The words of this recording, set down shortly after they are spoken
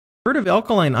Heard of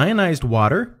alkaline ionized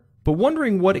water, but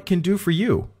wondering what it can do for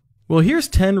you? Well, here's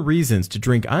 10 reasons to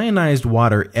drink ionized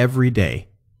water every day.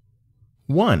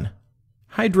 1.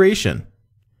 Hydration.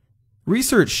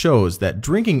 Research shows that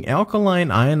drinking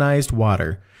alkaline ionized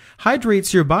water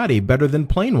hydrates your body better than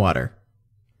plain water.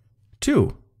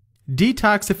 2.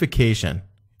 Detoxification.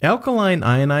 Alkaline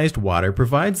ionized water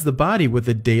provides the body with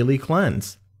a daily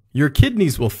cleanse. Your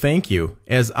kidneys will thank you,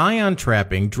 as ion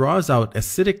trapping draws out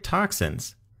acidic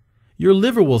toxins. Your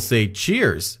liver will say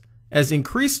cheers, as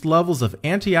increased levels of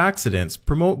antioxidants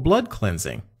promote blood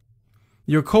cleansing.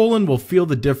 Your colon will feel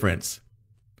the difference,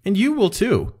 and you will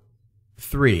too.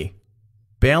 3.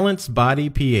 Balance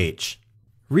body pH.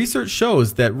 Research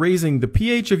shows that raising the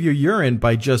pH of your urine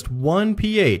by just 1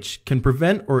 pH can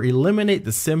prevent or eliminate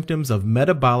the symptoms of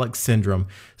metabolic syndrome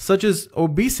such as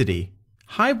obesity,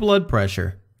 high blood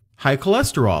pressure, high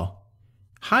cholesterol,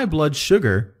 high blood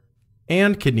sugar,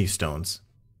 and kidney stones.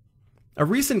 A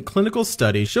recent clinical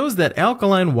study shows that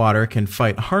alkaline water can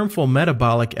fight harmful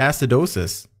metabolic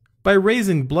acidosis by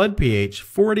raising blood pH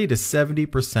 40 to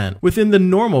 70% within the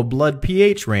normal blood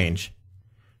pH range.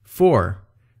 4.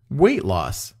 Weight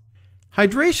loss.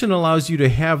 Hydration allows you to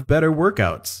have better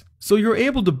workouts, so you're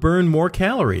able to burn more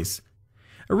calories.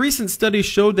 A recent study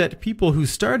showed that people who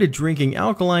started drinking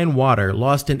alkaline water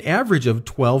lost an average of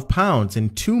 12 pounds in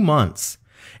 2 months,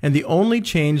 and the only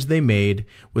change they made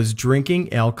was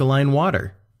drinking alkaline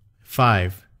water.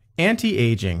 5.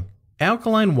 Anti-aging.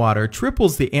 Alkaline water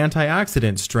triples the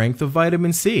antioxidant strength of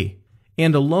vitamin C,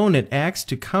 and alone it acts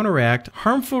to counteract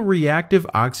harmful reactive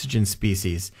oxygen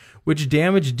species, which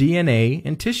damage DNA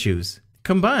and tissues.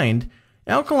 Combined,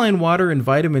 alkaline water and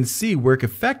vitamin C work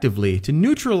effectively to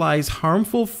neutralize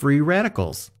harmful free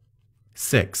radicals.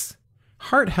 6.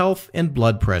 Heart health and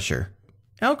blood pressure.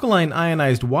 Alkaline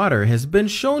ionized water has been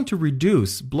shown to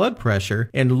reduce blood pressure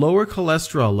and lower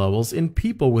cholesterol levels in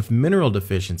people with mineral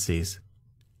deficiencies.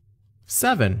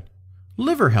 7.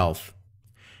 Liver health.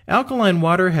 Alkaline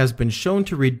water has been shown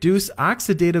to reduce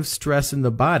oxidative stress in the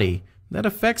body that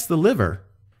affects the liver.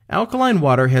 Alkaline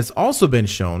water has also been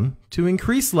shown to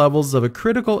increase levels of a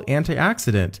critical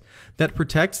antioxidant that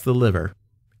protects the liver.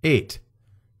 8.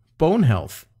 Bone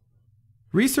health.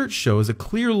 Research shows a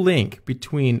clear link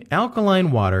between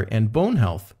alkaline water and bone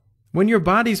health. When your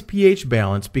body's pH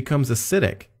balance becomes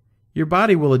acidic, your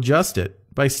body will adjust it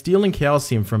by stealing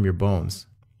calcium from your bones.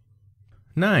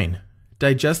 9.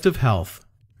 Digestive health.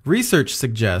 Research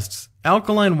suggests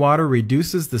alkaline water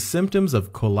reduces the symptoms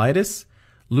of colitis,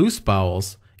 loose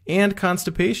bowels, and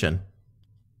constipation.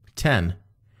 10.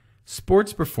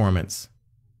 Sports performance.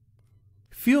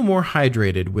 Feel more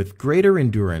hydrated with greater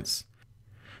endurance,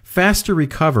 faster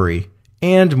recovery,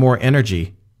 and more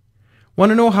energy. Want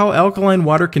to know how alkaline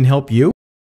water can help you?